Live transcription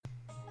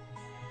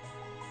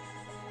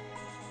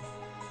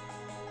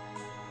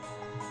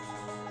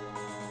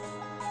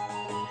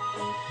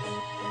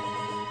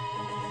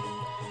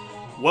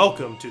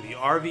Welcome to the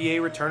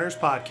RVA Returners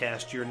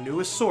Podcast, your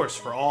newest source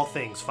for all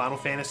things Final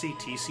Fantasy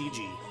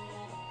TCG.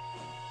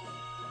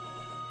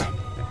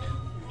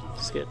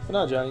 Skip.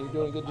 No, Johnny, you're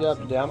doing a good job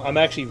today. I'm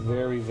actually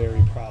very,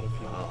 very proud of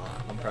you.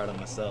 I'm proud of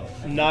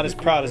myself. Not as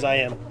proud as I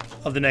am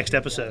of the next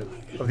episode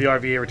of the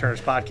RVA Returners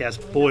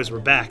Podcast. Boys, we're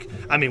back.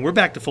 I mean, we're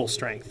back to full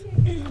strength.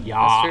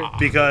 Yeah.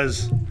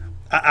 Because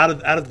out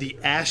of the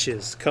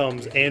ashes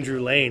comes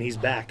Andrew Lane. He's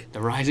back. The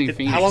Rising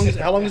Phoenix.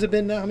 How long has it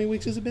been now? How many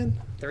weeks has it been?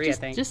 I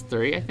think. Just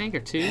 3, I think, or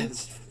 2.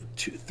 It's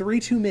three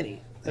too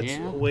many. That's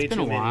way it's been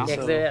too a many. while.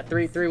 So. Yeah,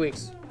 3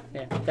 weeks.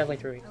 Yeah, definitely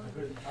 3 weeks.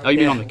 Oh, you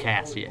mean on the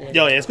cast, yeah.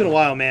 Yeah, it's been a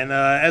while, man.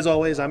 As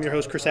always, I'm your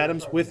host, Chris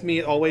Adams. With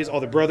me, always, all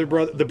the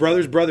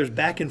brothers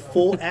back in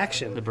full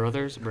action. The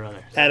brothers.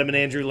 Adam and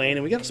Andrew Lane,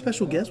 and we got a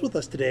special guest with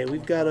us today.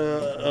 We've got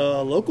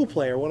a local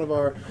player, one of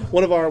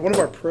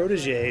our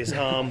proteges,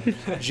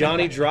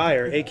 Johnny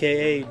Dreyer,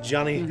 aka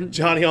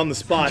Johnny on the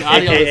spot,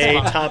 Johnny aka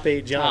on the spot. Top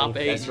 8 Johnny. Top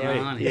 8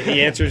 Johnny.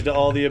 He answers to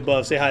all the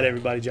above. Say hi to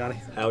everybody, Johnny.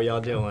 How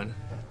y'all doing?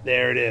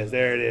 There it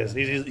is.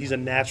 He's a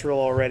natural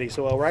already.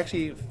 So we're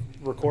actually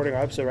recording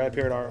our episode right up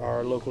here at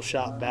our local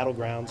shop,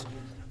 Battlegrounds,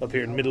 up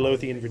here in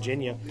Midlothian,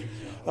 Virginia.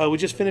 We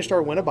just finished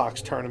our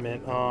Winnabox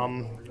tournament. How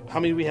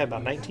many did we have?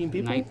 About 19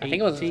 people? I think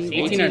it was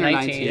 18 or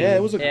 19. Yeah,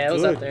 it was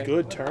was up there.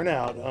 good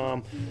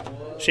turnout.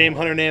 Shame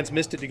Hunter Nance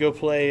missed it to go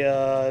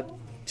play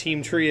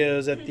team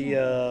trios at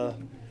the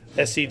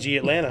SCG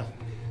Atlanta.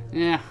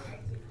 Yeah,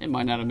 it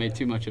might not have made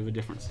too much of a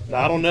difference.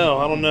 I don't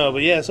know.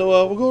 But yeah,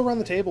 so we'll go around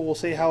the table. We'll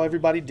see how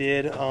everybody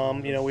did.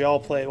 We all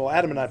played. Well,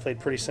 Adam and I played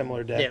pretty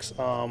similar decks.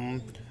 Yeah.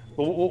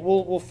 But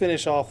we'll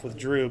finish off with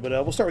Drew. But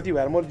we'll start with you,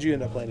 Adam. What did you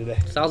end up playing today?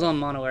 So I was on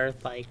Mono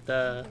Earth,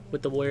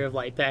 with the Warrior of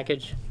Light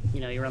package.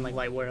 You run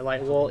Light Warrior,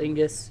 Light Wall,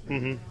 Ingus.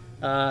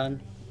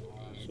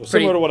 Mm-hmm.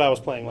 Similar to what I was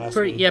playing last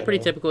week. Yeah,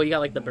 pretty typical. You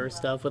got the burst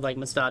stuff with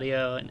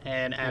Mustadio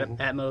and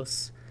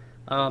Atmos.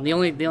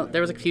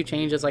 There was a few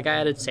changes. I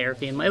added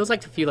Seraphine. It was a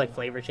few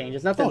flavor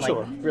changes.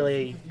 Nothing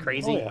really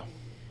crazy. Oh, yeah.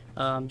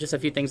 Just a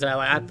few things that I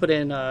like. I put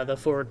in the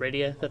Forward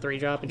Radia, the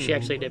 3-drop, and she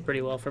actually did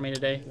pretty well for me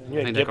today.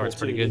 Yeah, I think that card's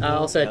pretty good. I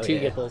also had 2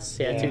 Gipples.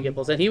 Yeah, 2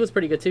 Gipples. And he was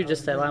pretty good, too,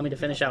 just to allow me to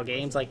finish out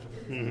games.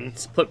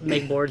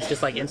 Make boards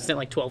just instant,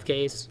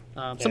 12Ks.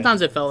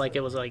 Sometimes it felt like it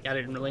was I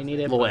didn't really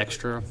need it. A little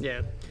extra.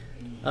 Yeah.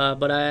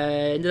 But I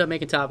ended up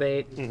making top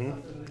 8.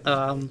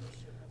 Mm-hmm.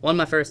 Won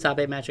my first top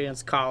 8 match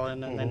against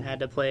Colin, and then had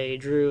to play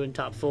Drew in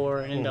top 4,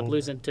 and ended up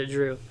losing to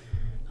Drew.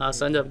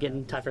 So I ended up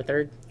getting tied for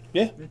 3rd.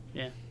 Yeah.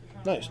 Yeah.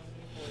 Nice.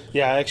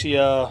 Yeah, actually,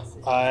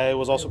 I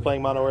was also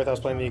playing Mono Earth. I was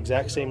playing the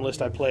exact same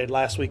list I played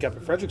last week up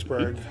at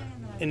Fredericksburg.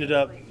 Ended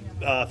up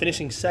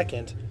finishing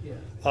 2nd.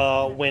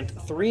 Went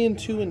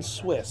 3-2 in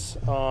Swiss.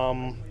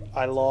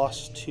 I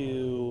lost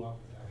to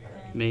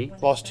Me?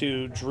 Lost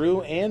to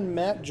Drew and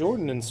Matt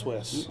Jordan in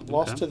Swiss.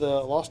 Lost to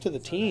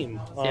the team.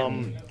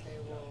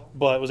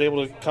 But was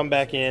able to come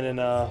back in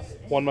and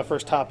won my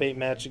first top 8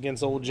 match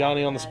against old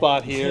Johnny on the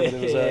spot here. But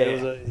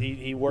it was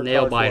he worked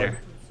Nail hard biter. for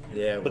it.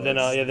 Yeah. But then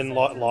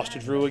lost to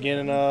Drew again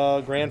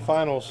in grand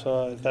finals.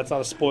 If that's not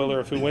a spoiler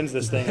of who wins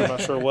this thing, I'm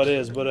not sure what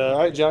is. But all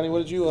right, Johnny, what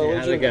did you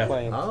end up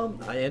playing?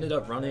 I ended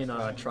up running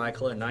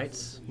Tricolor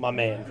Knights. My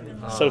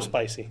man, so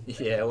spicy.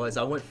 Yeah, it was.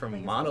 I went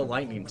from Mono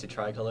Lightning to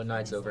Tricolor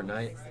Knights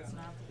overnight.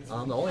 The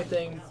only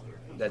thing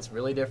that's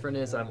really different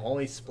is I'm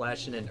only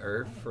splashing in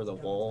Earth for the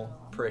wall,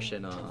 Prish,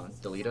 and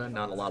Delita.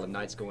 Not a lot of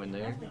Knights go in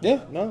there.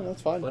 Yeah, no,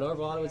 that's fine. But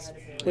overall, He's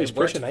it worked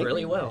Prish and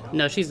really well.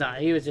 No, she's not.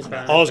 He was just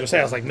running. I was going to say,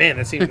 I was like, man,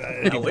 that seems...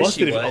 I wish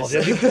she was.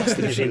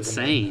 It's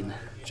insane.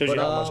 Shows you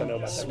how much I know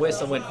about that.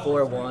 Swiss, I went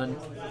 4-1.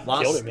 Killed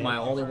Lost it, man. my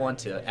only one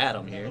to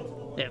Adam here.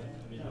 Yeah.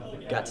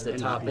 Got to the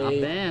top Not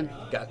 8. bad.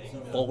 Got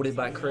folded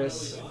by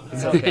Chris.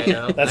 It's okay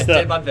though. That's I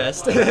did my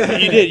best.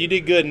 You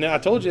did good. And I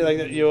told you,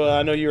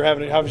 I know you were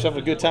having yourself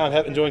a good time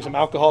enjoying some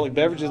alcoholic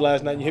beverages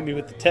last night. And you hit me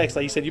with the text,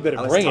 you said, you better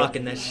I was bring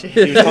talking it. that shit.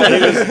 He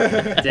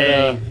was,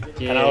 Dang.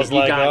 and I was you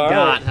like, got all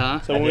right.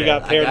 huh? So when we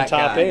got paired in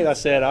top 8, I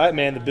said, all right,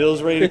 man, the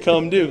bill's ready to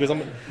come due. Because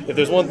if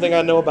there's one thing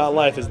I know about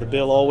life is the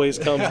bill always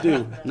comes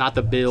due. Not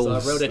the Bills. So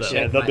I wrote a though.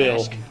 check. Yeah, the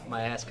bill.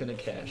 My ass couldn't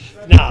cash.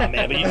 Nah,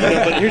 man,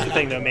 but here's the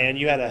thing, though, man.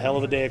 You had a hell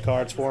of a day of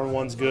cards.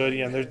 4-1's good.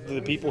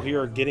 The people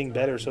here are getting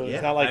better, so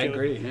it's not like I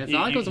agree. Yeah, it's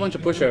not like it was a bunch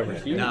of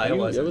pushovers. No, it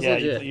wasn't. It was yeah,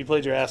 legit. you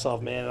played your ass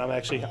off, man. And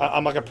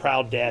I'm like a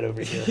proud dad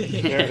over here.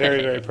 Very,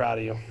 very, very proud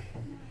of you.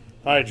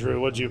 All right, Drew,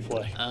 what'd you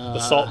play?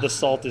 The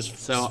salt is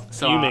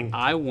fuming.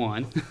 I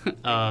won.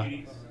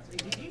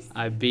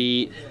 I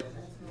beat.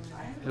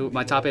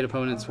 My top 8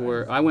 opponents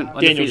were. I went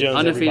undefeated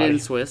everybody. in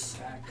Swiss.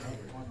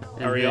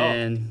 And How are y'all?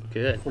 then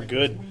good. We're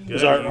good. It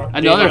was our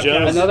Another Daniel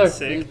Jones,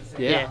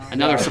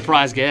 another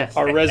surprise guest.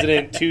 our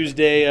resident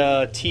Tuesday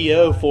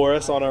TO for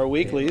us on our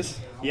weeklies.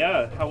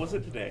 Yeah, how was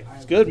it today?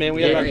 It's good, man.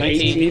 We had about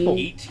 19 people.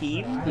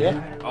 18?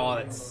 Yeah. Oh,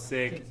 that's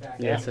sick.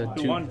 Yeah, so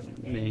Who two, won?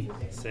 me.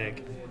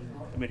 Sick.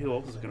 I mean, who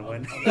else is going to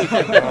win?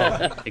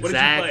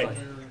 Exactly. play?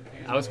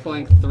 I was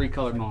playing 3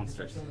 colored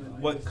monsters.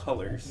 What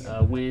colors?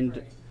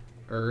 Wind,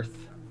 Earth,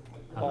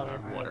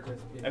 Water.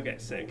 Okay,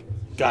 sick.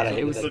 God, I It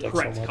hate was that The deck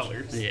correct so much.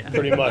 colors. Yeah.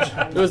 Pretty much.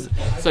 It was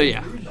so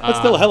yeah. That's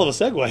still a hell of a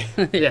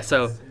segue. Yeah,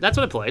 so that's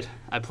what I played.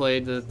 I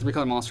played the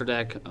 3-color monster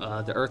deck.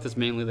 The Earth is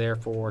mainly there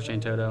for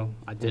Shantoto.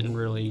 I didn't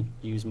really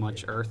use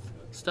much Earth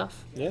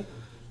stuff. Yeah.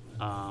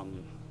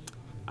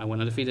 I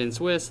went undefeated in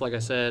Swiss, like I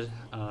said.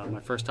 My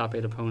first top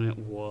 8 opponent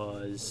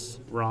was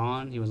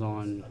Ron. He was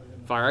on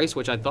Fire Ice,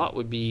 which I thought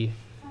would be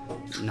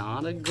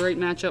not a great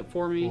matchup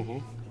for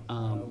me.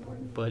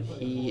 But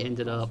he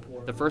ended up,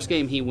 the first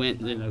game he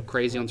went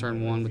crazy on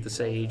turn 1 with the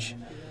Sage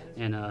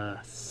and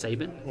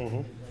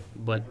Sabin.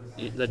 But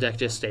the deck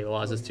just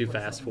stabilizes too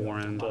fast for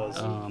him.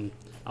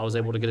 I was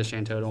able to get a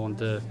Shantoto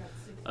onto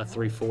a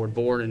 3-4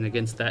 board, and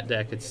against that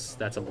deck,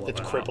 that's a blowout.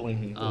 It's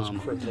crippling.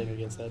 It's crippling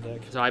against that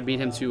deck. So I beat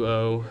him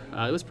 2-0.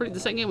 It was pretty. The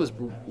second game was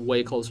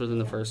way closer than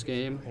the first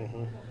game.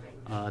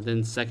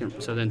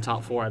 Then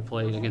top 4 I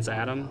played against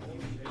Adam.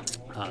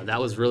 That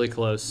was really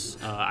close.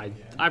 I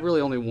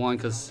really only won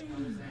because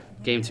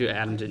game 2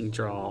 Adam didn't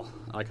draw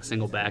like a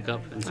single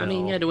backup. I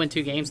mean, you had to win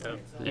 2 games though.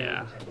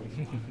 Yeah.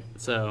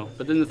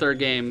 But then the third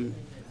game,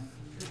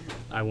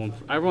 I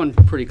won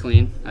pretty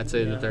clean. I'd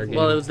say the third game.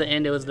 Well, it was the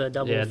end. It was the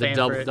double. yeah, the fan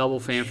double for it. double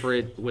fan for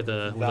it with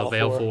a Val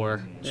Veil 4.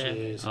 4. Yeah.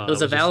 Jeez. It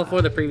was a just- Valor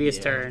for the previous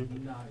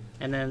turn,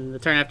 and then the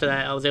turn after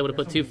that, I was able to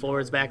put 2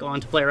 forwards back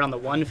on to play around the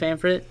 1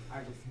 Fanfrit.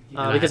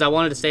 Because I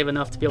wanted to save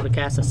enough to be able to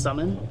cast a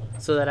summon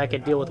so that I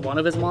could deal with one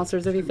of his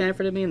monsters if he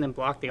fanfritted me and then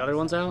block the other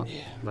ones out.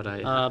 But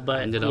I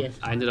but, ended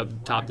yeah.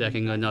 up top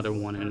decking another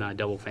one, and I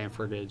double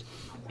fanfritted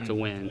to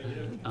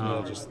win.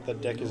 Just the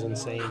deck is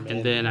insane, man.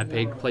 And then I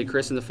played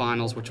Chris in the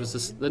finals, which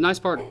was the nice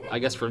part, I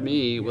guess, for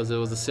me was it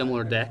was a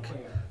similar deck,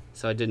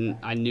 so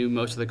I knew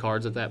most of the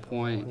cards at that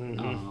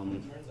point.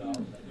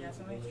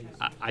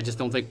 I just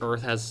don't think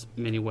Earth has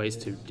many ways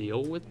to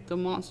deal with the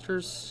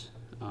monsters.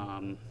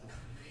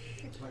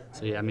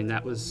 So yeah, I mean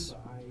that was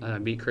I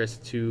beat Chris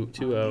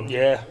 2-0.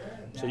 Yeah.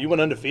 So you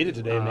went undefeated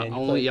today, man.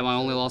 You played- My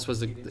only loss was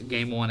the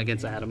game 1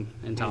 against Adam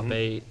in top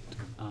 8.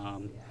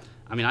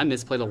 I mean, I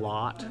misplayed a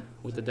lot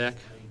with the deck.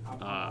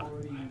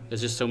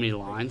 There's just so many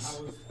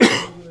lines.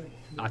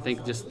 I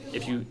think just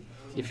if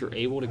you're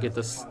able to get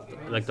this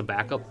like the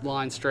backup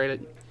line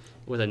straight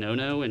with a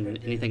no and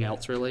anything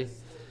else really,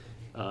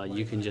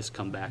 you can just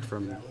come back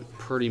from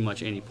pretty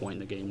much any point in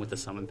the game with the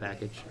summon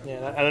package.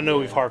 Yeah, I don't know.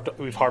 We've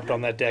harped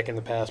on that deck in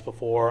the past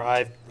before.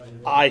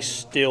 I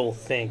still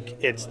think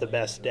it's the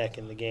best deck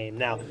in the game.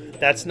 Now,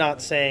 that's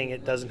not saying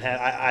it doesn't have.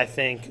 I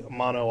think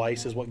Mono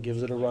Ice is what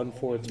gives it a run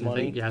for its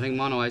money. I think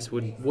Mono Ice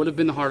would have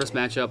been the hardest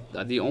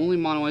matchup. The only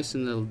Mono Ice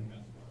in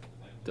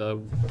the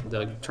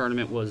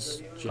tournament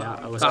was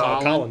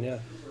Colin, yeah.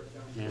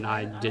 and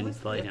I didn't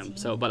play him.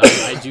 So, but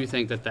I do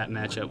think that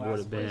matchup would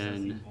have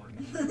been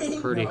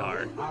pretty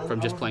hard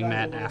from just playing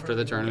Matt after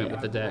the tournament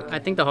with the deck. I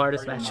think the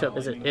hardest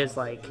matchup is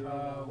like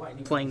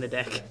playing the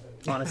deck.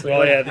 Honestly,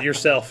 Well, yeah,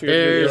 yourself. You're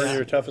There's-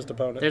 your toughest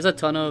opponent. there's a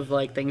ton of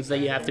like things that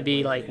you have to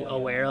be like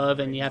aware of,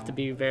 and you have to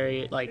be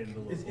very like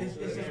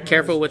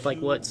careful with like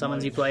what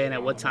summons you play and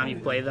at what time you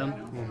play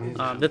them.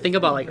 The thing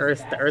about like the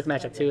Earth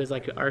matchup too is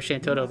like our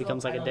Shantoto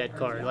becomes like a dead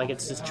card, like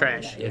it's just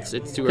trash. It's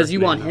too Because you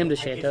early. want him to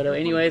Shantoto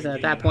anyways, and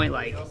at that point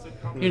like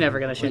you're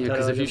never gonna Shantoto.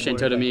 Because if you his board.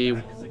 Shantoto me,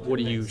 what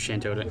do you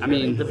Shantoto? I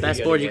mean, the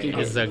best board you can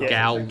is get the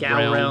Gal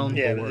Realm. Realm.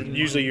 Yeah, board.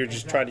 usually you're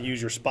just trying to use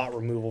your spot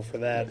removal for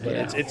that,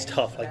 but it's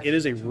tough. Like it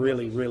is a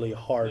really, really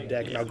hard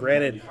deck. Now,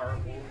 granted,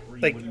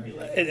 like,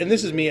 and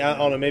this is me. I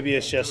don't know. Maybe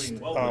it's just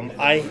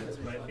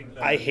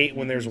I hate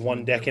when there's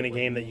one deck in a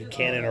game that you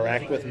can't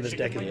interact with, and this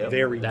deck is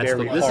very,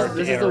 very hard This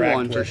to is the interact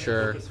one with. for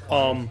sure.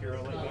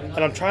 And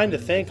I'm trying to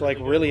think, like,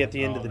 really at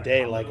the end of the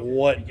day, like,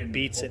 what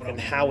beats it and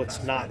how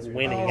it's not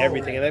winning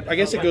everything. And I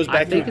guess it goes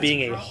back to think it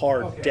being a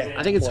hard deck.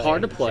 I think it's play.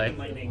 hard to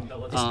play.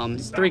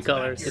 It's 3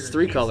 colors. It's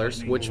 3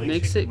 colors, which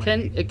makes it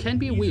can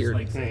be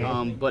weird.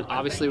 But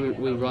obviously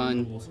we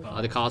run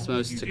the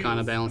Cosmos to kind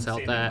of balance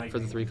out that for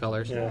the 3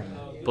 colors.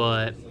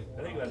 But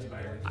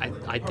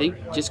I think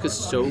just because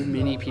so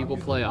many people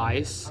play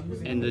Ice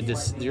and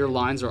your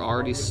lines are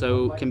already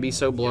can be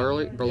so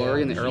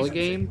blurry in the early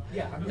game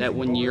that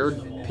when you're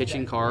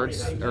pitching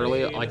cards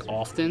early, like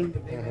often,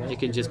 it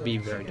can just be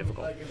very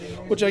difficult.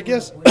 Which I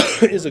guess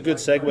is a good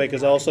segue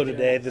because also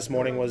this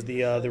morning was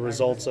the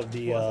results of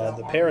the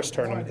Paris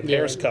tournament, the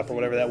Paris Cup or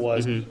whatever that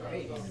was,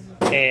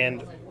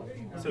 and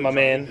my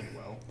man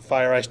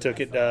Fire Ice took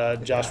it,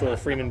 Joshua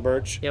Freeman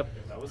Birch. Yep.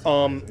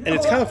 And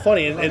it's kind of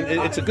funny, and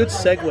it's a good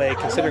segue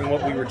considering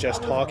what we were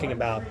just talking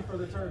about.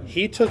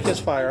 He took his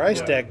Fire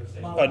Ice deck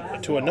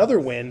to another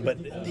win, but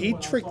he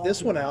tricked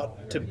this one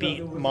out to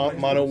beat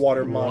Mono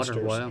Water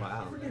Monsters.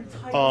 Wow.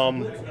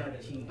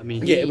 I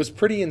mean, Yeah, it was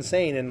pretty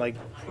insane, and like,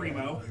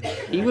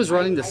 he was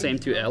running the same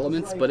 2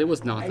 elements, but it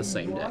was not the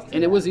same deck.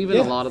 And it was even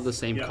a lot of the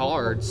same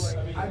cards,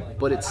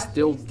 but it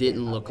still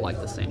didn't look like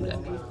the same deck.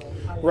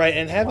 right,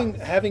 and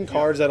having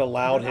cards that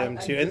allowed him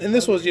to, and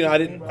this was,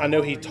 I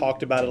know he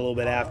talked about it a little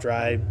bit after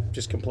I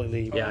just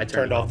completely I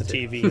turned off the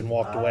TV and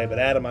walked away. But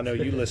Adam, I know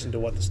you listened to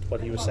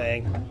what he was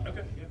saying.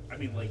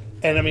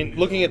 And I mean,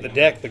 looking at the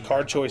deck, the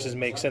card choices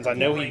make sense. I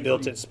know he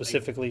built it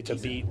specifically to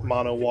beat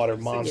mono water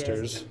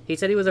monsters, He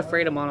said he was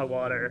afraid of mono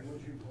water.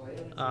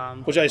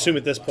 which I assume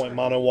at this point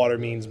mono water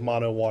means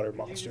mono water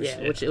monsters.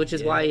 Yeah, which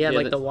is why he had Yeah,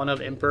 like that- the one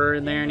of Emperor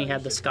in there, and he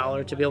had the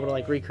Scholar to be able to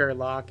like recur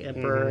lock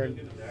Emperor and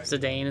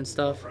Zidane and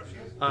stuff.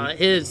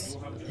 His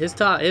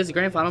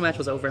grand final match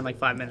was over in like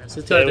 5 minutes.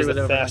 His 2 Yeah, out it was of 3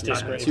 the was over.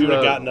 fastest. in If 5 he would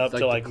have 2-0, gotten up like to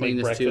the like make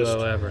cleanest breakfast.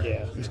 2-0 ever.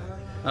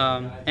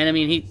 Yeah. And I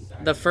mean,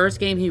 the first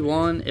game he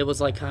won, it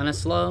was like kind of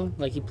slow.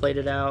 Like he played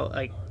it out,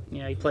 like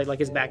he played like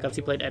his backups.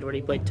 He played Edward,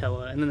 he played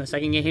Tella, and then the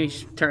second game he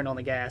just turned on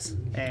the gas,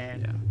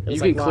 and it was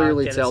You like can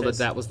clearly locked, tell dead assist.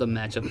 that was the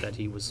matchup that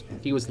he was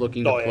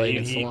looking to Oh, yeah, play he-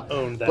 against he a lot.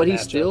 owned that But he matchup.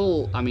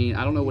 still, I mean,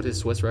 I don't know what his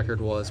Swiss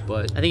record was,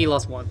 but I think he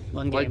lost one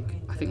like game.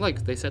 I think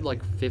like they said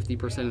like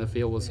 50% of the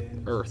field was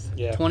Earth.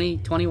 Yeah.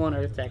 21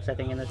 Earth decks, I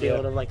think, in the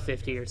field Yeah. of like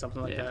 50 or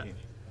something like Yeah. that.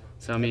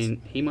 So I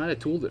mean, he might have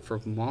tooled it for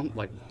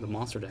like the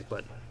monster deck, but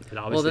it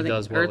Well, obviously the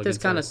does thing, well. Earth is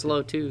against kind of Earth.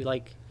 slow too.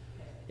 Like,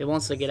 it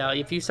wants to get out.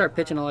 If you start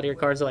pitching a lot of your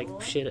cards to like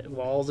shit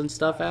walls and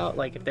stuff out,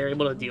 like if they're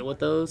able to deal with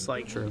those,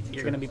 like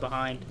you're gonna be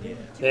behind.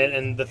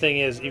 And the thing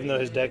is, even though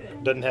his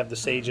deck doesn't have the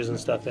sages and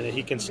stuff in it,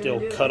 he can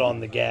still cut on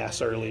the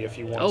gas early if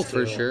he wants Oh, to.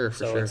 for sure, for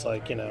so sure. it's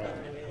like,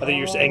 I think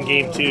you're saying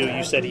game 2,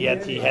 you said he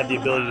had the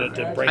ability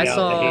to bring I out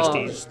saw- the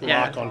Hastings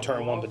yeah. lock on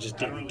turn 1, but just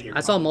didn't do I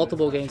it. saw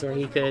multiple games where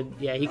he could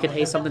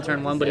haste something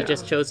turn 1, but he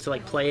just chose to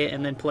like play it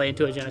and then play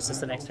into a Genesis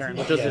the next turn,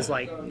 which was just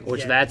like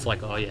Which yeah. that's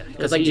like, oh yeah,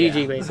 It's like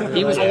GG basically.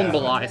 He was Yeah. on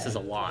Belias a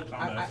lot.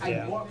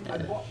 Yeah.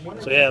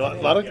 So yeah, a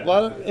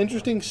lot of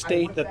interesting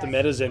state that the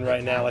meta's in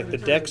right now. Like the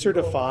decks are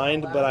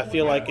defined, but I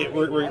feel like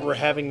we're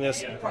having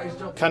this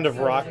kind of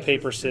rock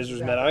paper scissors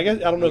meta. I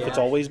don't know if it's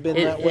always been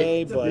that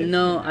way, but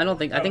no, I don't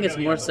think. I think it's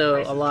more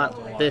so a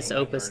lot this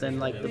opus than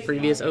like the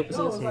previous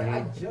opuses.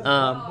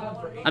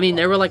 I mean,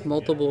 there were like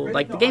multiple.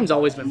 Like the game's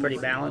always been pretty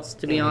balanced,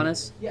 to be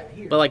honest.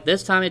 But like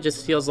this time, it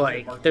just feels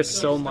like there's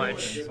so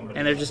much,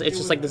 and it's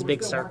just like this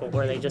big circle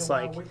where they just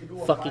like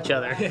fuck each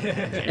other.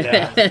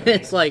 Yeah.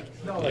 It's like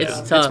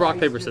it's tough. It's rock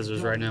paper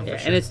scissors right now. For Yeah,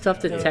 sure. and it's tough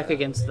to tech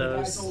against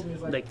those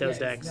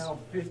decks.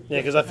 yeah,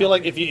 because I feel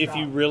like if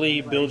you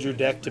really build your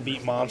deck to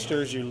beat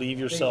monsters, you leave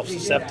yourself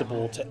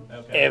susceptible to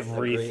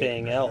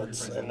everything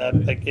else, and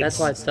That's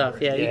why it's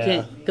tough. Yeah, you Yeah.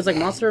 can't because like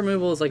monster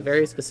removal is like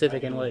very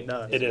specific in what it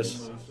does. it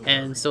is.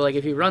 And so like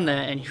if you run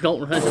that and you don't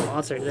run the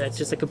monster, that's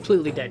just a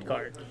completely dead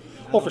card.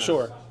 Oh, for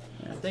sure.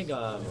 I think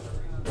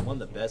one of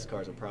the best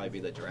cards would probably be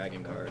the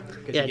dragon card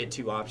because Yeah. you get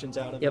 2 options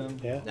out of Yep. them.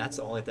 Yeah. That's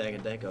the only thing I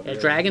can think of. Yeah,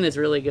 really. dragon is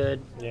really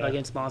good Yeah.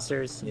 against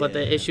monsters, but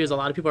the Yeah. issue is a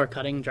lot of people are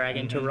cutting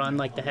dragon to run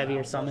like the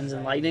heavier summons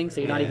and lightning, so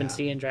you're not even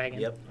seeing dragon.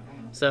 Yep.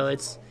 So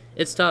it's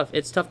tough.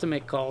 It's tough to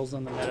make calls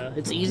on the meta.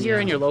 It's easier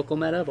in your local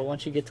meta, but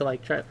once you get to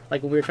like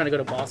when we were trying to go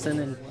to Boston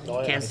and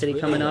Oh, yeah. Kansas City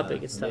coming up,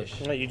 it gets tough.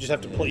 niche. You just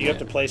have to play. You have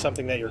to play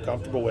something that you're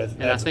comfortable with.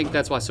 And I think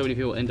that's why so many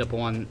people end up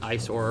on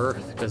Ice or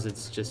Earth because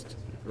it's just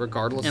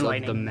regardless And of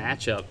lightning. the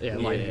matchup. Yeah,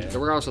 lightning. So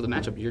regardless of the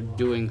matchup, you're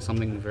doing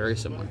something very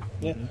similar.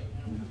 Yeah.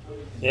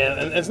 Yeah,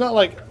 and it's not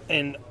like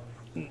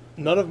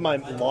none of my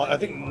I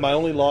think my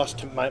only loss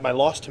to my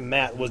loss to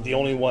Matt was the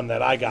only one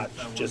that I got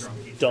just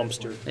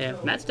dumpstered. Yeah.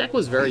 Matt's deck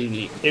was very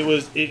unique. He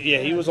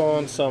was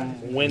on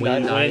some wind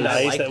Wind ice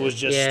ice. that was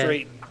just Yeah.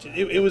 straight.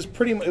 It was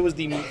pretty.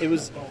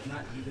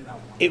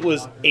 It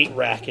was 8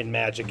 rack in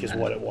Magic is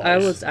what it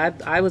was.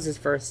 I was his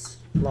first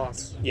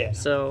loss. Yeah.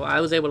 So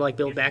I was able to like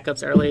build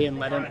backups early and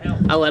let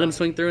him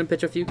swing through and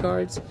pitch a few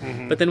cards.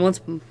 Mm-hmm. But then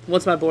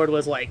once my board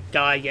was like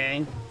Guy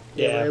Yang,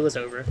 Yeah. it was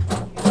over.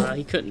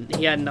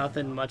 He had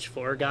nothing much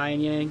for Guy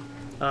and Yang.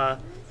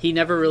 He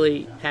never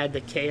really had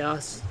the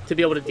chaos to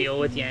be able to deal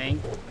with Yang,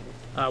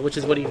 which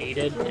is what he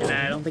needed, and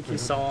I don't think he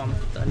saw him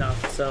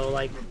enough. So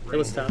like it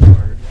was tough.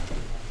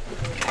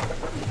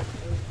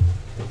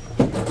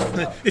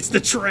 It's the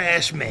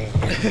trash man.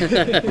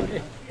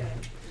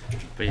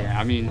 But yeah,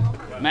 I mean,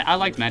 I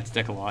liked Matt's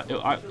deck a lot.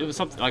 It was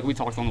something like we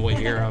talked on the way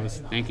here. I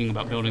was thinking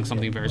about building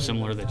something very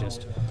similar that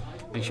just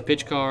makes you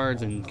pitch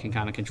cards and can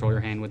kind of control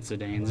your hand with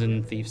Zidanes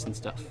and Thieves and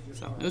stuff.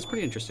 So it was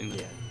pretty interesting.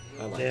 Though.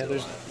 I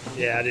like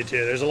Yeah, I do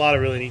too. There's a lot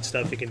of really neat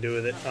stuff you can do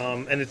with it.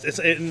 And and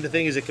the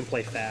thing is, it can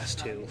play fast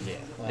too.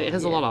 It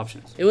has a lot of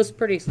options. It was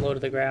pretty slow to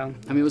the ground.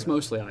 I mean, it was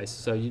mostly ice,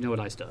 so you know what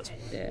ice does.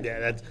 Yeah. Yeah,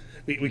 that's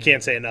we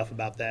can't say enough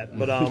about that.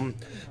 But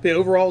yeah,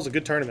 overall, it was a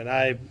good tournament.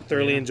 I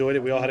thoroughly enjoyed it.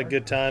 We all had a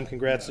good time.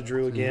 Congrats to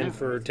Drew again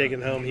for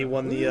taking it home. He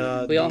won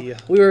the.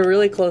 We were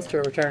really close to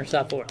a return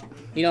top 4.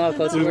 You know how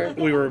close we were?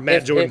 We were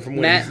Matt Jordan from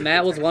winning.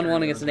 Matt was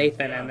 1-1 against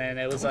Nathan, and then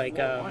it was like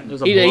It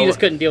was he just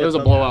couldn't deal It with was a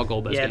them. blowout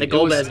Golbez. Yeah, game. the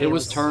Golbez It game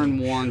was was- turn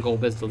 1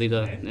 Golbez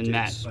Delita and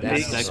Matt.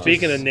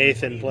 Speaking of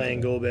Nathan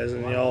playing Golbez,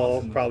 and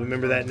y'all probably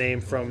remember that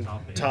name from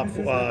top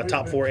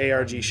 4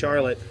 ARG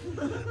Charlotte,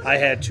 I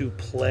had to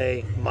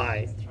play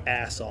my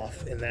ass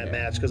off in that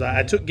match because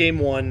I took game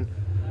 1.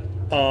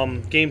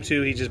 Game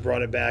 2, he just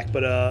brought it back.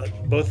 But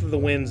both of the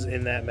wins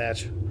in that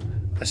match,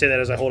 I say that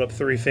as I hold up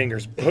 3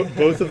 fingers.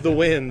 Both of the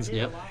wins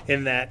Yep.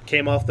 in that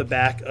came off the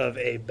back of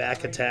a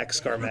back attack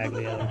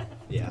Scarmaglion.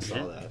 Yeah, I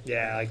saw that.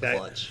 Yeah, like that.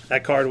 Clutch.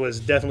 That card was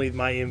definitely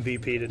my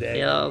MVP today.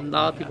 Yeah, a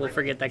lot of people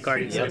forget that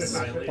card exists.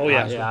 Oh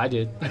yeah. Yeah, I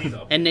did.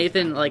 And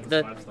Nathan, like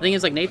the thing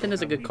is, like Nathan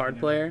is a good card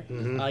player.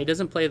 Mm-hmm. He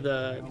doesn't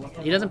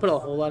put a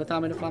whole lot of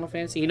time into Final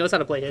Fantasy. He knows how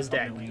to play his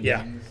deck.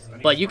 Yeah.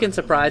 But you can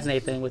surprise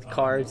Nathan with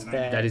cards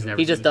that he's never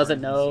he just seen.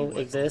 doesn't know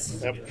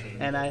exist. Yep.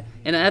 And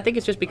I think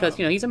it's just because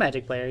he's a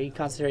Magic player. He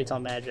concentrates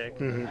on Magic,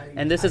 Mm-hmm.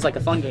 and this is like a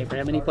fun game for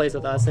him. And he plays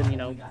with us, and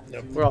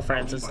Yep. we're all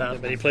friends and stuff.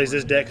 But he plays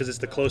this deck because it's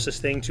the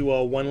closest thing to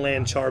a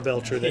one-land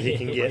Charbelcher that he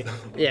can get.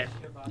 Yeah.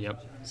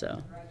 Yep.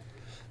 So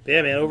But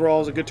yeah, man, overall it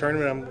was a good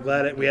tournament. I'm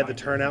glad that we had the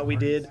turnout we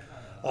did.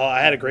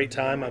 I had a great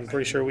time. I'm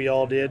pretty sure we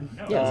all did.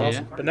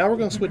 Yeah. But now we're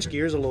going to switch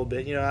gears a little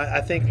bit. I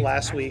think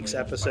last week's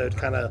episode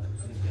kind of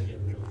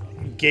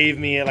gave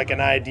me like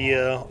an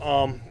idea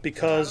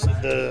because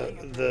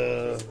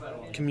the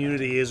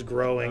community is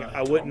growing.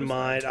 I wouldn't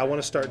mind. I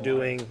want to start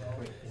doing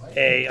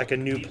a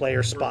new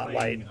player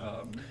spotlight.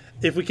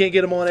 If we can't get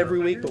them on every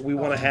week, but we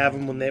want to have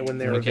them when they're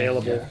We can,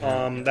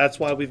 available. That's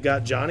why we've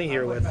got Johnny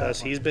here with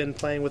us. He's been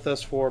playing with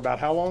us for about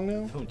how long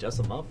now? Oh, just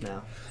a month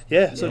now.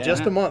 Yeah, so Yeah.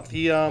 just a month.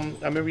 He, I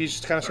remember you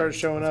just kind of started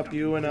showing up.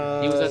 You and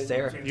was at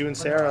Sarah. You and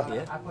Sarah.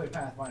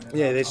 Yeah.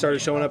 Yeah, they started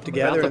showing up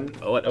together. And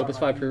What, Opus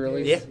 5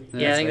 pre-release? Yeah.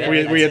 Yeah, I think Were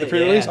you at the That's it,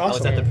 pre-release? Yeah. I was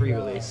Awesome. at the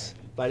pre-release,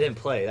 but I didn't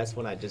play. That's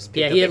when I just picked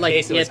yeah, up he had the like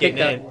case and was picked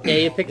getting up in.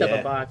 he picked up Yeah.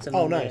 a box. And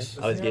Oh, nice.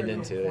 I was getting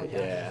into it.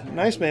 Yeah.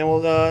 nice, man.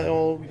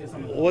 Well,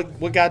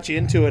 what got you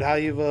into it? How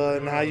you've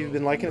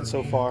been liking it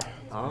so far?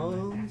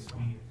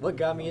 What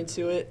got me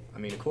into it? I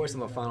mean, of course,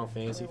 I'm a Final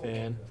Fantasy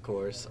fan. Of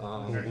course,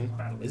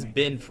 it's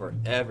been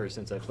forever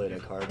since I played a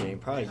card game.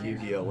 Probably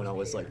Yu-Gi-Oh when I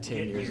was like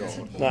 10 years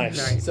old.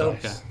 Nice. So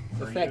Okay.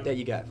 the fact that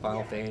you got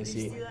Final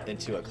Fantasy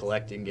into a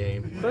collecting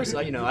game, first,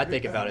 I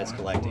think about it as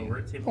collecting.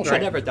 sure. I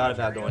never thought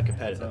about going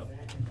competitive.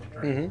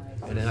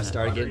 Mm-hmm. And then I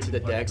started getting to the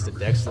decks. The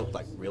decks look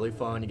like really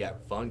fun. You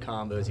got fun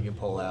combos you can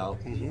pull out,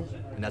 and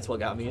that's what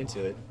got me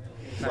into it.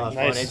 A lot of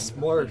fun. Nice. It's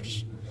more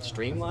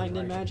streamlined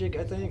than Magic,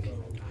 I think.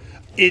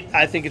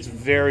 I think it's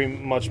very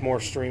much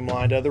more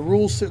streamlined. The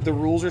rules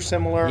are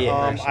similar.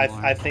 Yeah, very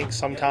similar. I think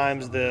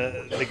sometimes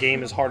the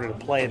game is harder to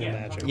play than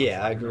Magic.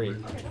 Yeah, I agree.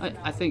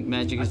 I think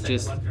Magic is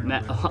just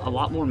a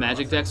lot more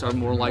Magic decks are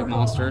more like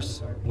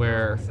Monsters,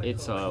 where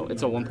it's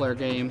a one-player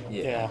game,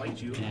 Yeah.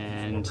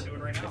 and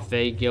if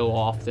they go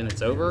off, then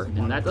it's over,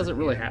 and that doesn't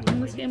really happen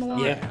in this game a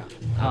lot.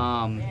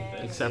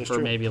 Except That's for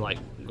true. maybe like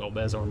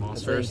Golbez or I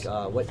Monsters.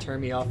 think what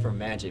turned me off from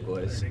Magic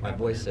was my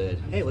boy said,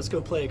 "Hey, let's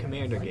go play a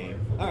Commander game."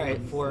 All right,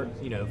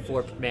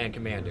 four-man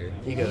Commander.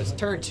 He goes,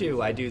 "Turn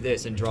 2, I do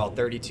this and draw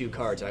 32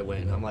 cards. I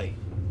win." I'm like,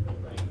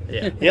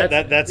 Yeah,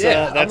 that's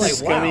I'm that's like,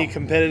 scummy wow.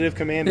 competitive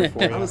commander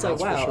for you. I was like,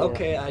 that's for wow, sure.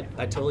 okay,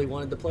 I totally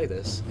wanted to play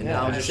this, and Yeah,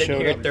 now I I'm just just sitting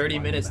showed here up. 30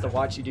 minutes to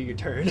watch you do your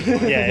turn.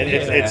 Yeah,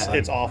 it's Yeah.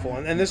 it's awful,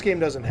 and this game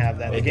doesn't have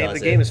that. The It game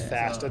doesn't. is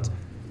fast. It's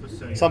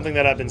something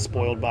that I've been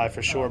spoiled by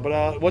for sure.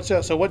 But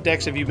what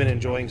decks have you been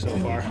enjoying so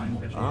far?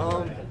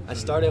 I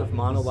started with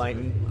Mono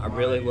Lightning. I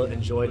really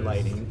enjoyed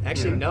Lightning.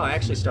 Actually, no, I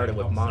actually started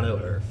with Mono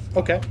Earth.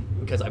 Okay.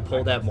 Because I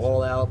pulled that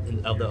mall out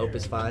of the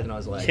Opus 5, and I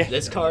was like, Yeah.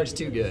 this card's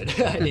too good.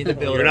 I need to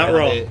build You're not around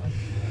wrong. it.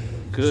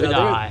 Good So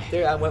eye.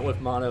 there I went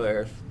with Mono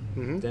Earth.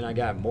 Mm-hmm. Then I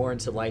got more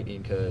into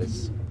Lightning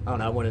because, I don't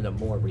know, I wanted a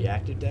more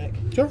reactive deck.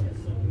 Sure. Both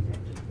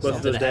of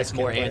Something those that decks has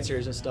more can play.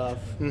 answers and stuff.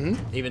 Mhm.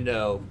 Even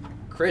though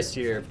Chris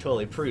here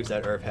totally proves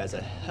that Earth has a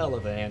hell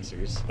of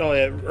answers. Oh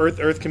yeah,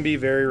 Earth can be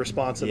very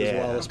responsive as Yeah,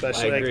 well,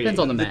 especially I agree. Depends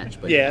on the match,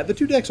 but Yeah, the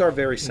two decks are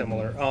very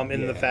similar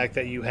in the Yeah. fact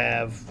that you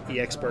have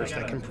EX burst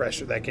that can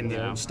pressure, that can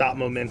Yeah. stop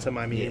momentum.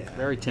 I mean, Yeah.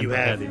 Very you tempo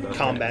have heavy, both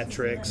combat decks.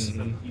 tricks.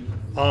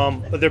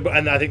 But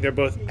and I think they're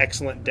both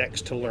excellent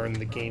decks to learn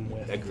the game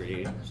with.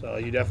 Agreed. So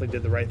you definitely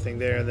did the right thing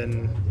there.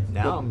 Then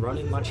Now I'm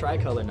running my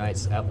Tricolor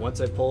Knights.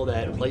 Once I pulled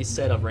that play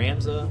set of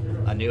Ramza,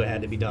 I knew it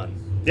had to be done.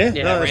 yeah,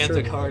 Yeah, no, That that's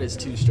Ramza true. card is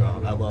too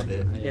strong. I love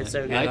it. It's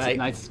so good. And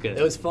Knights is good.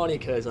 It was funny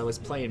because I was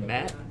playing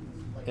Matt,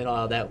 and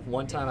that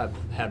one time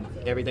I had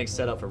everything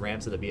set up for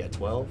Ramza to be at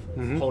 12.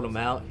 Mm-hmm. Pulled him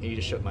out, and he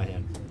just shook my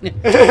hand.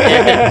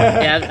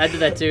 Yeah, I did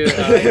that too.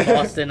 In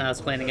Boston, I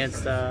was playing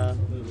against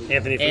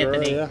Anthony Ferraro,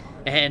 Anthony, yeah.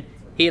 and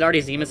he had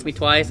already Zemus me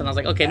twice, and I was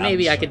like, okay,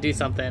 maybe Ouch. I could do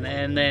something.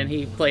 And then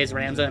he plays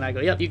Ramza, and I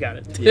go, yep, you got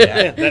it.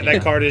 Yeah.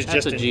 That card is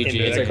That's just a an GG.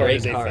 ender. It's That a card great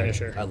is a card.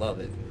 finisher. I love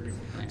it.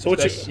 So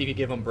what's Especially you could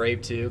give him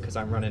Brave too, because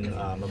I'm running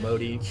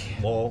Mamodi,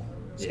 Wall.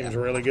 Seems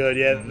really good.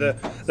 Yeah,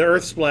 the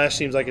Earth Splash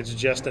seems like it's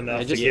just enough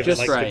Yeah, to just- give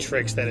just it like right. the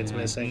tricks that it's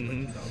missing.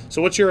 Mm-hmm.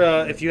 So what's your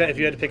if you had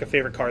to pick a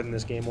favorite card in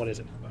this game, what is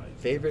it?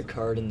 Favorite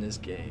card in this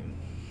game?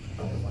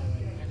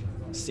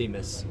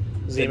 Seamus.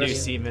 The new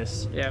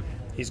Zemus? Seamus. Yep.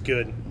 He's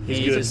good. He's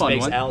He good. just Fun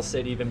makes one.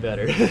 Alcid even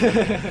better.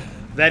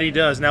 That he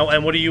does. Now,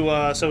 and what do you?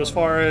 So as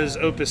far as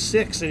Opus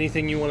 6,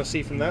 anything you want to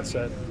see from that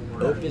set?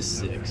 Opus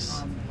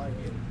 6.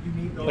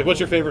 Like, what's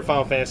your favorite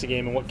Final Fantasy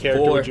game, and what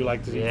character 4. would you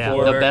like to see? Yeah,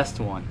 Four. the best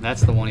one.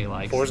 That's the one he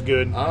likes. 4's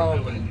good. I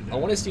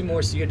want to see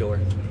more Theodore.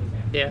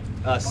 Yeah.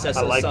 Cecil's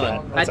I like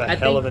son. that. That's a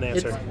hell of an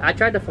answer. I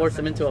tried to force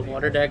him into a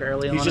water deck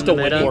early on. He's just in a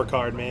the meta. Whitmore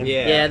card, man.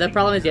 Yeah. Yeah, the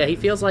problem is, he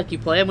feels like you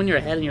play him when you're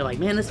ahead and you're like,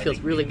 man, this feels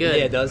really good.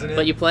 Yeah, doesn't it?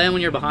 But you play him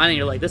when you're behind and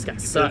you're like, this guy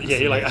sucks. Yeah,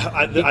 you're like,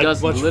 He I'd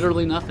does much,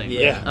 literally nothing.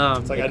 yeah.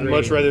 It's like I'd agreed.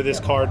 much rather this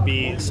card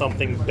be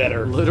something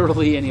better.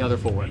 Literally any other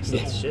forest.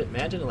 Yeah, shit.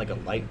 Imagine like a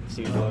light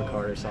Seudor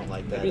card or something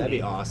like that. That'd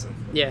be awesome.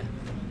 Yeah.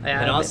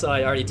 Yeah, And also,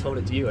 I already told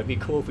it to you. It'd be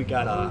cool if we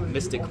got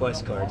Mystic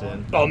Quest cards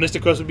in. Oh,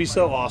 Mystic Quest would be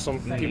so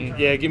awesome.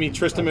 Yeah, give me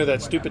Tristan or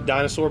that stupid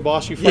dinosaur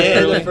boss you fought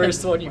Yeah, earlier. the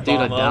first one you Dude, a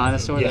bomb up.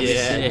 dinosaur? That'd be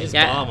Yeah, sick. just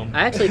yeah, bomb them.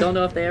 I actually don't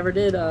know if they ever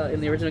did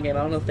in the original game. I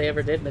don't know if they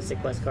ever did Mystic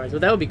Quest cards,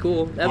 but that would be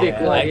cool. That'd be a Yeah,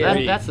 cool I idea.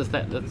 agree. That's the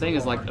thing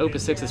is like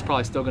Opus 6 is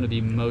probably still going to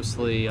be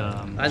mostly.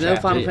 I know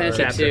Final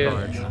Fantasy chapter 2.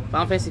 cards.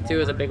 Final Fantasy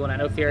 2 is a big one. I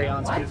know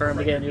Furion's confirmed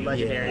to get a new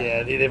legendary.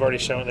 Yeah, they've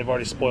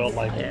already spoiled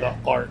like Yeah.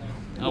 the art,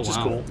 Oh, which is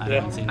wow. cool. I Yeah.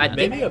 haven't seen I that.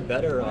 think- Maybe a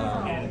better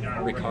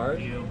Ricard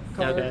card.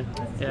 Okay.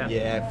 Yeah.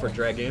 Yeah, for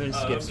Dragoons.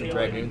 Give some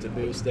Dragoons a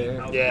boost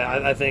there. Yeah,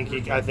 I think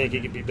he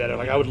could be better.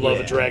 Like I would love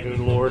a Yeah.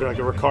 Dragoon Lord, like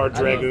a Ricard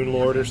Dragoon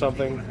Lord or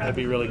something. That'd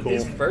be really cool.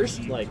 His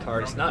first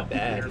card is not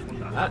bad.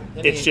 I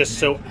mean, It's just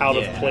so out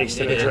of yeah, place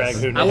in it a is.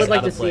 Dragoon. I would It's like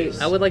out to of see.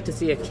 place. I would like to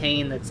see a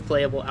Kane that's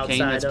playable outside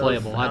that's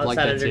playable. of I'd like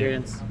outside that of too.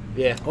 Dragoons.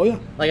 Yeah. Oh yeah,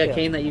 Like a Yeah.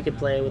 Kane that you could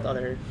play with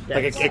other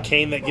like decks. a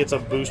Kane that gets a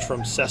boost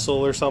from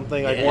Cecil or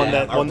something. Like Yeah, one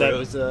that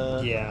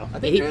Arbrosa. yeah. I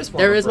think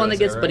There is one that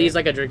gets, Arbrosa, but he's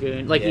right? like a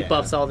dragoon. Like he Yeah.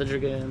 buffs all the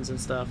dragoons and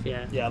stuff.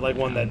 Yeah. Yeah, like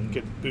one that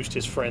could boost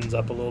his friends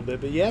up a little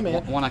bit. But yeah,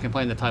 man, One I can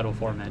play in the title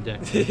format deck.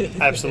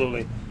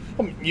 absolutely.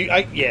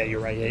 Yeah, you're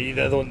right. Yeah,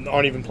 the other one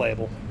aren't even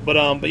playable. But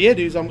yeah,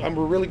 dudes, we're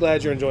really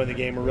glad you're enjoying the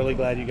game. We're really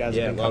glad you guys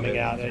Yeah, have been love coming it.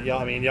 out.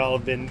 Y'all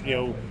have been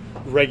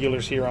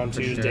regulars here on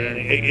Tuesday, sure.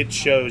 and it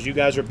shows. You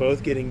guys are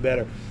both getting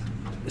better.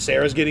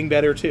 Sarah's getting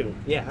better too.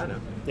 Yeah, I know.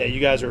 Yeah,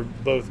 you guys are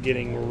both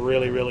getting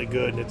really, really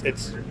good.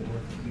 It's a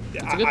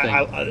good thing.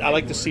 I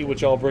like to see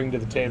what y'all bring to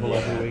the table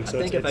every week. So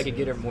I think it's, if I could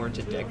get her more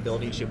into deck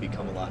building, she'll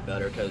become a lot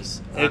better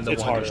because I'm It's- the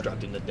it's one harder.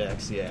 constructing the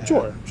decks. Yeah.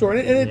 Sure,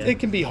 and Yeah. it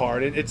can be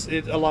hard. It's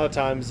a lot of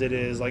times it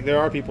is like there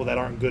are people that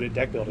aren't good at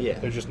deck building. Yeah.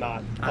 They're just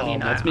not. I mean,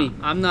 that's me.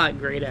 I'm not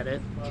great at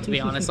it, to be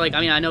honest. Like,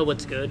 I mean, I know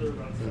what's good,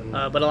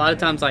 but a lot of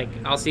times, like,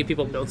 I'll see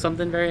people build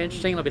something very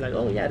interesting, and I'll be like,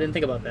 oh yeah, I didn't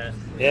think about that,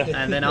 Yeah.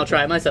 and then I'll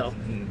try it myself.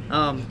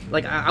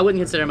 Like, I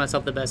wouldn't consider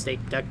myself the best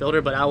deck builder,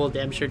 but I will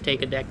damn sure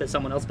take a deck that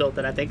someone else built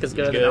that I think is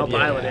good, and good, I'll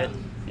pilot yeah. it.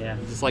 Yeah,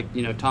 just like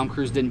Tom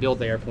Cruise didn't build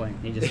the airplane;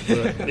 he just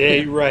flew it. Yeah,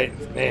 you're right,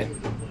 man.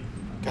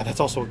 God, that's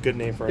also a good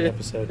name for an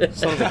episode.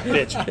 Son of a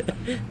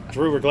bitch.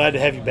 Drew, we're glad to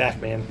have you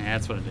back, man. Yeah,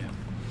 that's what I do.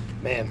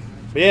 Man.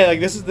 But yeah, like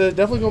this is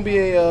definitely going to be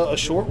a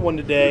short one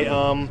today.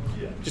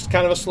 Just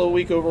kind of a slow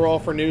week overall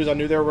for news. I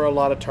knew there were a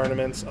lot of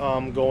tournaments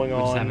going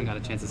on. just haven't got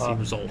a chance to see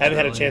results, Haven't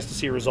had a really. chance to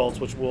see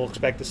results, which we'll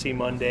expect to see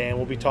Monday, and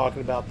we'll be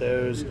talking about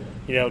those.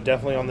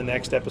 Definitely on the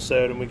next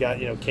episode. And we got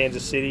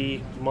Kansas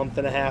City, month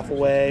and a half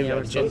away. We Yeah, got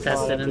we're still Gen Con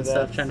testing after and that.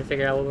 stuff, trying to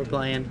figure out what we're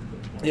playing.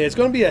 Yeah, it's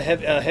going to be a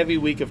heavy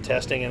week of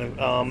testing,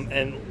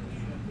 and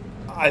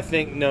I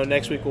think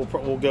next week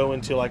we'll go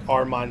into like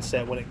our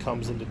mindset when it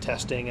comes into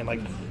testing and like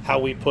how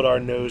we put our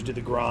nose to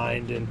the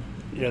grind and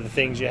the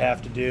things you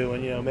have to do,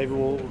 and maybe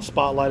we'll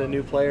spotlight a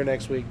new player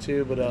next week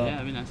too. But Yeah,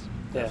 that'd be nice.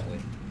 yeah.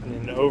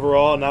 And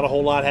overall, not a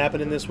whole lot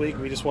happening this week.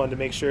 We just wanted to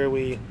make sure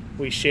we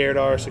shared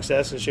our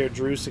success and shared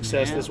Drew's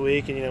success Yeah. this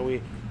week, and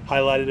we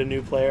highlighted a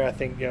new player. I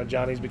think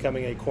Johnny's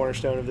becoming a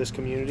cornerstone of this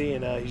community,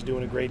 and he's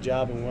doing a great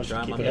job, and we want you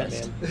to Trying keep my it up,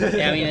 best. man.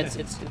 Yeah, I mean,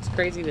 it's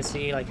crazy to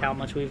see like how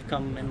much we've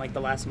come in like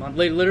the last month.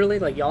 Literally,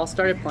 like y'all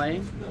started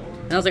playing,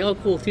 and I was like, oh,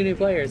 cool, 2 new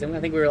players, and I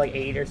think we were like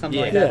 8 or something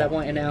like that Yeah. at that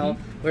point, and now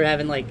we're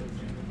having like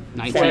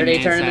 19 Saturday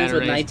man tournaments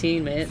with Saturdays,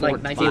 19 minutes,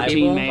 like 19 14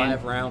 people. man.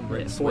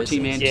 5-round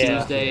 14 man Yeah.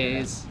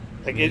 Tuesdays.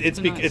 Like It's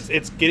nice.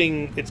 it's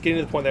getting to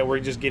the point that we're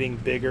just getting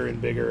bigger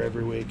and bigger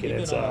every week, and Even,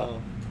 it's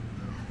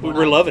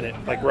we're loving it.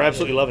 Like we're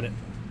absolutely loving it.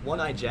 One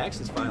Eye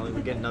Jackson's finally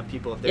we're getting enough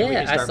people up there. we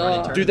Yeah, can I start saw- running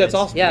Dude, tournaments. that's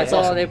awesome. Yeah, I That's saw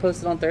awesome. they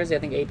posted on Thursday. I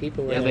think 8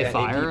 people were Did Yeah, they there. eight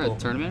fire a people.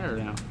 tournament or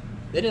no?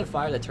 They didn't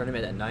fire the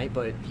tournament at night,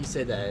 but he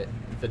said that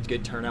if it's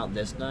good turnout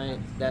that night,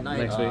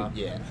 Next week.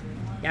 yeah.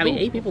 Yeah, I mean,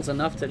 8 people's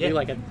enough to Yeah. do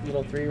like a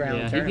little 3-round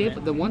Yeah, he tournament.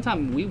 gave the one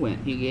time we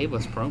went, he gave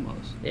us promos.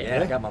 Yeah,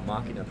 I got my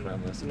Machina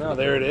promos. No,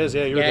 there it is.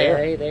 Yeah, you were Yeah,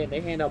 there.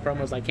 they hand out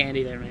promos like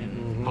candy there,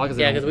 man. Probably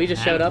Yeah, they because we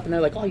just don't showed have up and they're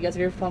like, "Oh, you guys are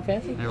here for Final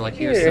Fantasy?" They were like,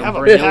 Here. here's some Have a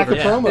Brent pack of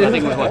Hilders. promos. I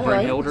think it was what, Brent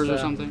Alright. Hilders or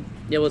So- something?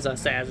 It was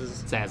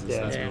Saz's. Saz's,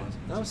 Yeah. that's Yeah. what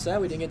it was. I'm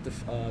sad we didn't get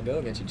to go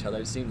against each other.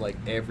 It seemed like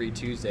every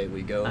Tuesday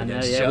we go I know,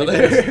 against yeah. each we-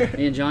 other.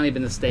 Me and Johnny have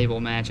been the stable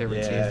match every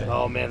Yeah. Tuesday.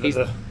 Oh man, He's-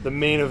 the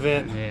main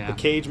event, Yeah. the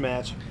cage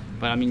match.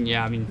 But I mean,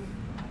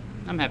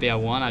 I'm happy I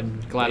won. I'm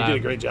glad You did a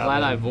great job, glad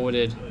man. I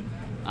avoided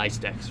ice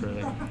decks.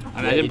 Really, I mean,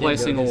 I you didn't play a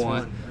didn't go single against one.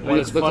 one. I mean, Well,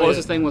 it's the funny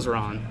closest that- thing was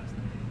Ron.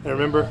 And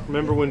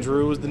remember when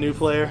Drew was the new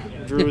player?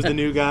 Drew was the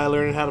new guy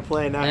learning how to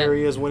play, and now here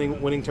he is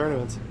winning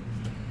tournaments.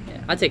 Yeah,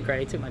 I take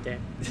credit. He took my day.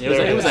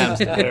 It was Adam's.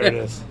 There it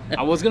is.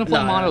 I was gonna play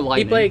No, Mono no,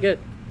 Lightning. He played good.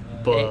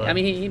 But I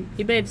mean,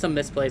 he made some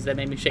misplays that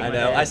made me shake I my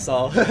know, head. I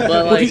saw. But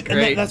Well, like, dude,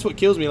 and that's what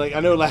kills me. Like I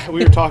know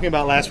we were talking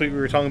about last week. We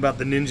were talking about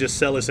the Ninja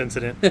Celis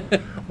incident.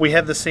 We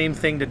have the same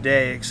thing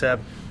today,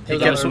 except It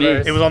was on the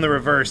reverse. It was on the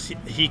reverse.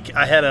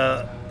 I had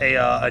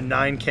a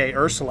 9K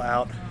Ursula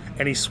out,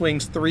 and he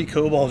swings 3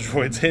 Cobalt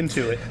Droids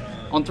into it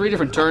On 3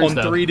 different turns, on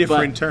though. 3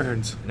 different But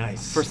turns.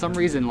 Nice. for some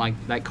reason, like,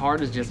 that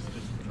card is just,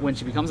 when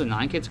she becomes a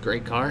 9K, it's a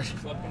great card.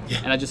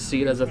 And I just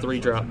see it as a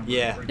 3-drop.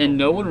 Yeah. And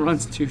no one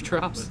runs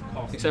 2-drops,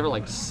 except for,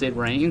 like, Sid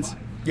Reigns.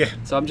 Yeah.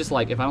 So I'm just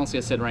like, if I don't see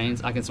a Sid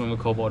Reigns, I can swing a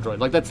Cobalt Droid.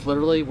 Like, that's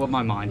literally what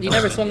my mind You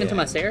does. never swung into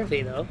my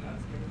Seraphie though.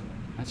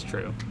 That's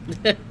true.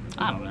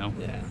 I don't know.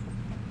 Yeah.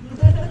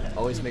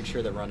 Always make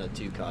sure to run a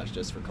 2 cost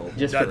just for Cobalt.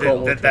 Just for That-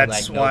 Cobalt.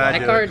 that's Like, no why I lie. That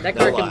do card, it. that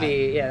No card can lie.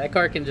 be, that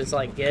card can just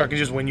like Card get. can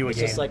just win you a It's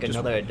game. just like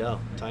another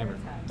Adele timer.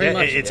 Pretty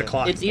much, it's a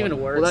clock. It's even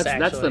worse. Well, that's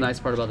the actually, nice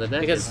part about the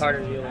deck. because is it's harder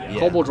to deal with. Yeah.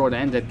 Cobalt Droid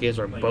and Death Gaze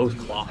are both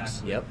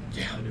clocks. Yep.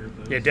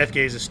 Yeah, Death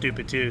Gaze is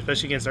stupid too,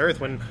 especially against Earth.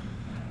 When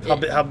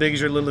how big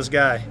is your littlest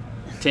guy?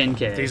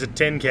 10K. He's a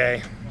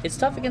 10K. It's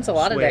tough against a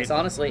lot of Sweet. decks,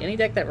 honestly. Any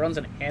deck that runs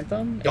an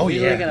Anthem is Oh,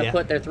 usually yeah, going to yeah.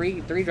 put their three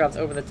drops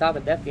over the top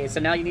of Death Gaze. So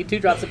now you need 2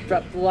 drops to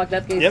block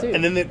Death Gaze Yep, too.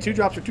 and then the 2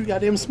 drops are too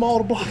goddamn small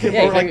to block him,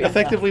 Yeah, or like exactly.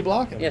 effectively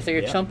block him. yeah, so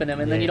you're Yeah. chumping him,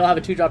 and then Yeah. you don't have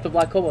a 2-drop to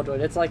block Cobalt Droid.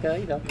 It's like a,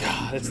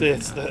 God, it's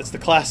the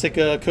classic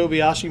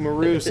Kobayashi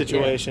Maru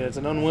situation. It's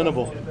an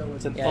unwinnable.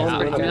 It's an Yeah, it's I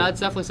pretty unwinnable. mean, I'd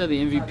definitely say the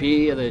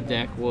MVP of the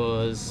deck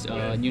was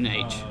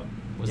Yuna H.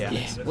 Yeah.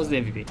 Was the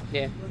MVP.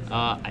 yeah.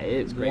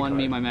 It great won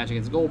me card. my match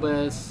against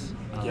Golbez.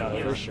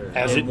 For sure.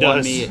 As it won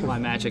does. me my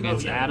match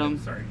against Adam.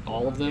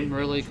 All of them,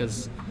 really,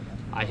 because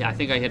I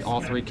think I hit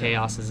all 3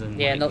 Chaoses in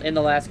Yeah, like, in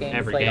the last game,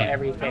 every he played game.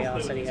 every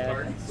Chaos that he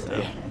had.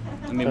 So,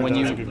 I mean, when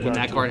That's a good when card,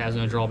 that too. card has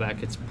no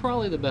drawback, it's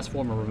probably the best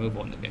form of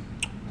removal in the game.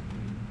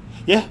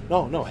 Yeah,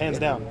 no, hands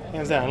down.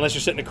 Unless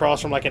you're sitting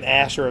across from like an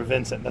Ash or a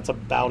Vincent, that's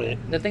about it.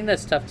 The thing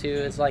that's tough too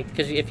is like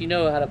because if you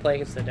know how to play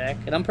against the deck,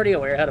 and I'm pretty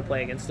aware how to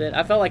play against it.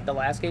 I felt like the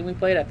last game we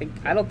played,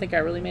 I don't think I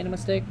really made a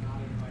mistake.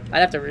 I'd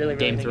have to really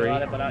Game think 3?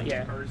 about it, but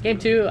yeah, game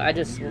 2 I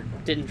just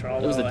didn't draw.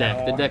 It was the well at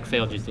deck. The all. deck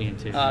failed you game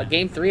 2.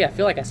 Game 3, I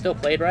feel like I still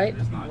played right.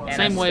 And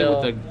Same I way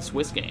still- with the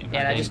Swiss game.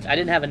 And I think.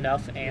 didn't have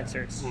enough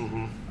answers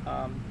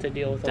Mm-hmm. to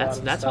deal with a lot of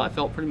the That's how I stuff.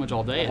 felt pretty much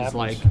all day. That It's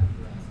like, happens.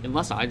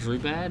 unless I drew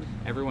bad,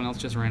 everyone else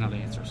just ran out of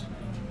answers.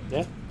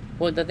 Yeah.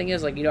 Well, the thing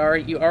is, like you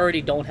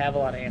already don't have a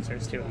lot of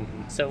answers to them.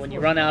 Mm-hmm. So when you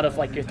run out of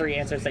like your 3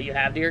 answers that you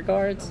have to your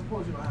cards,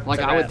 Like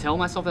it's a I would wrap. tell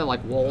myself that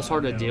like wall's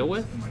hard to deal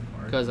with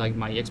because like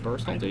my EX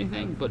burst don't do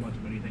anything, but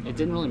it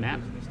didn't really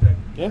matter.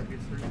 Yeah.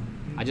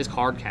 I just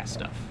hard cast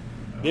stuff.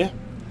 Yeah.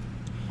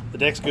 The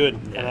deck's good,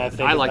 and I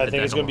think I like the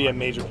it's deck going to a be a lot.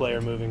 major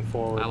player moving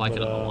forward. I like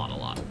but, it a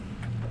lot.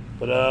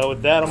 But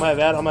with that, I'm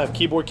gonna have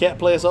Keyboard Cat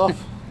play us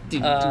off.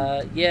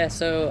 yeah.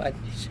 So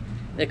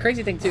the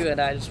crazy thing too, and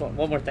I just want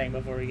one more thing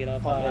before we get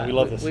off. yeah, we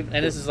love this. And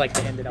this is like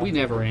to end it off. We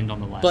never end on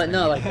the last. But thing.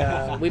 no,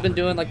 like we've been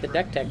doing like the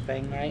deck tech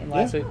thing, right? And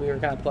last week we were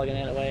kind of plugging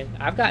it away.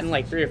 I've gotten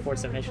like 3 or 4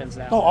 submissions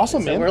now. Oh,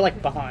 awesome, so man. we're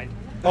like behind.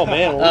 Oh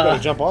man, well, we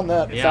better jump on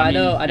that. Yeah, so I I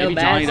know mean, maybe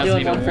Johnny Matt's doesn't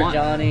doing even one for want.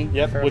 Johnny.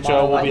 Yep, for which Model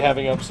we'll be Lightning.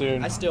 having up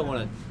soon. I still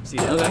want to see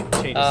that Okay.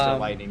 changes to Um,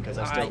 Lightning because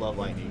I still love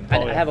Lightning. I,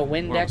 Oh, yeah. I have a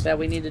wind We're deck awesome. that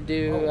we need to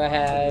do.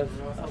 I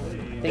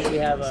think we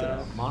have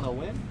a Mono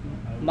win?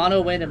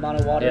 mono wind and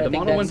mono water. Yeah, I the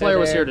think mono win decks are player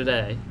was there. here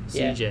today.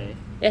 Yeah. CJ.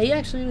 Yeah, he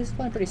actually was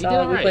playing pretty He did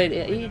solid. alright.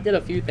 He did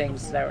a few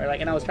things that were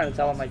like, and I was trying to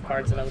tell him like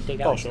cards that I would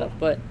take out Oh, and sure. stuff.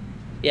 But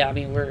yeah, I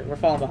mean we're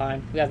falling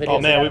behind. We got videos. Oh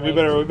man, that we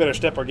better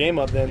step our game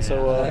up then.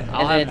 So I'll And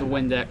have then- the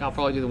win deck. I'll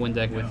probably do the win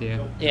deck with you.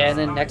 Yeah, and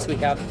then next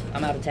week I'm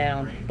out of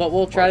town. But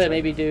we'll try to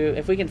maybe do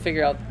if we can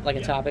figure out like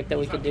a topic that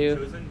we could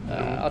do.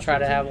 I'll try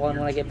to have one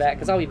when I get back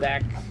because I'll be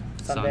back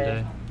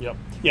Sunday. yep.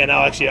 Yeah.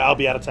 Now actually, I'll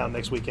be out of town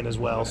next weekend as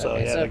well. So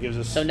Okay, yeah, that gives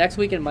us. so next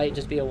weekend might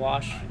just be a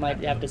wash. Might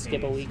have to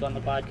skip a week on the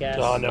podcast.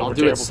 Oh no, I'll we're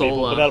do it terrible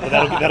people. solo. But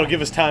that'll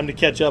give us time to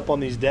catch up on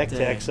these deck Yeah.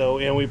 tech.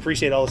 So we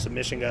appreciate all the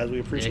submission guys. We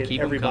appreciate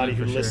keep 'em everybody coming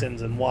who for sure.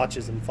 listens and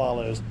watches and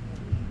follows.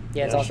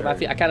 Yeah, it's Yeah, awesome.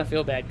 sure. I kind of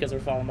feel bad because we're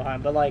falling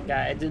behind, but like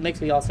it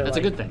makes me also. That's a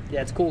like, good thing. Yeah,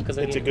 it's cool because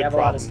we It's a good have a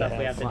lot of problem to stuff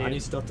we have. have to I do.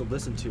 need stuff to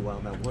listen to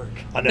while I'm at work.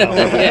 I know.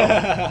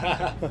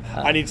 Yeah.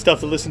 I need stuff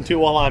to listen to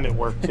while I'm at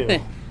work too.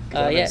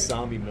 I'm in yeah.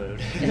 zombie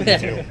mode.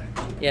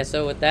 Yeah.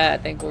 So with that,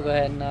 I think we'll go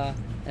ahead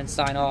and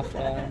sign off.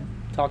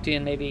 Talk to you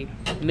in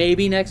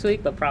maybe next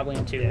week, but probably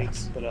in 2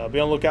 weeks. But be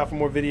on the lookout for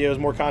more videos,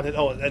 more content.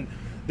 Oh, and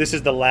this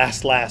is the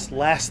last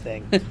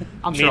thing.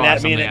 I'm me sure and, I'll have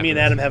Ad- me, and, something me and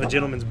after Adam have a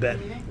gentleman's bet.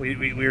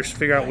 We were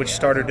figuring out which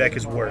starter deck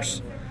is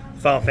worse,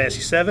 Final Fantasy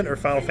 7 or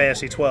Final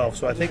Fantasy 12.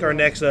 So I think our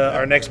next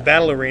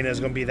battle arena is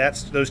going to be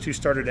those 2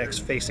 starter decks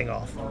facing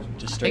off.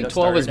 Just I straight think up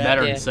 12 is starter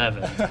better deck.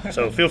 than 7.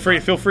 So feel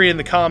free in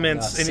the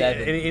comments.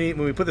 Seven.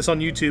 When we put this on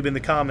YouTube, in the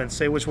comments,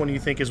 say which one you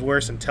think is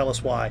worse and tell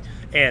us why.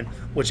 And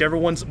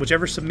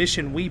whichever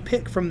submission we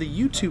pick from the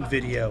YouTube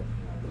video,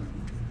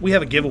 we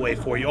have a giveaway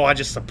for you. Oh, I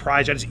just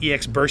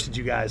EX bursted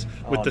you guys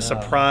with Oh, the no.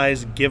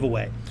 surprise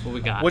giveaway. What we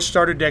got? Which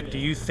starter deck do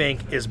you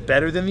think is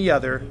better than the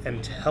other?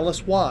 And tell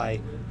us why.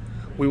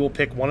 We will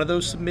pick one of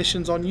those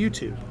submissions on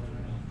YouTube,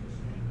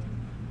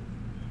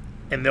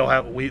 and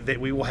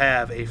we will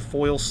have a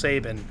foil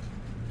Sabin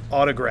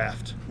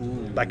autographed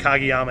by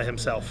Kageyama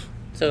himself.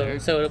 So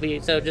it'll be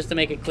just to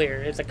make it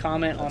clear, it's a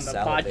comment on the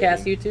Salivating.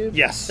 podcast YouTube.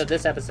 Yes. So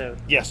this episode.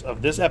 Yes,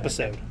 of this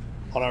episode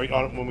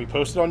when we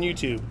post it on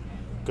YouTube,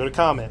 go to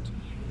comment,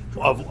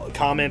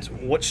 comment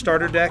what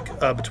starter deck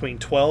between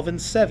 12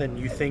 and 7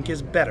 you think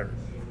is better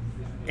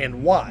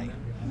and why.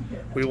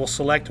 We will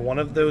select one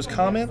of those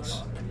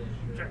comments,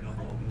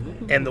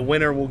 and the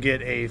winner will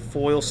get a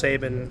foil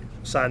Saban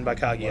signed by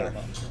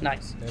Kageyama.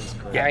 Nice.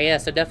 All right, yeah.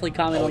 So definitely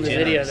comment on this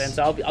video then.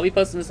 So I'll be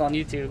posting this on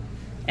YouTube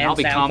and I'll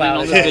be SoundCloud commenting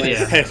on as this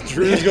well. video.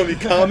 Drew's going to be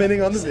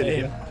commenting on the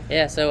video.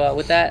 Yeah. So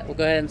with that, we'll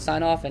go ahead and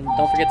sign off, and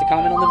don't forget to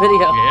comment on the video.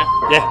 Yeah.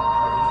 Yeah.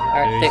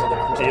 All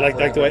right. So you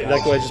like the way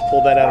I just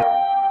pulled that out?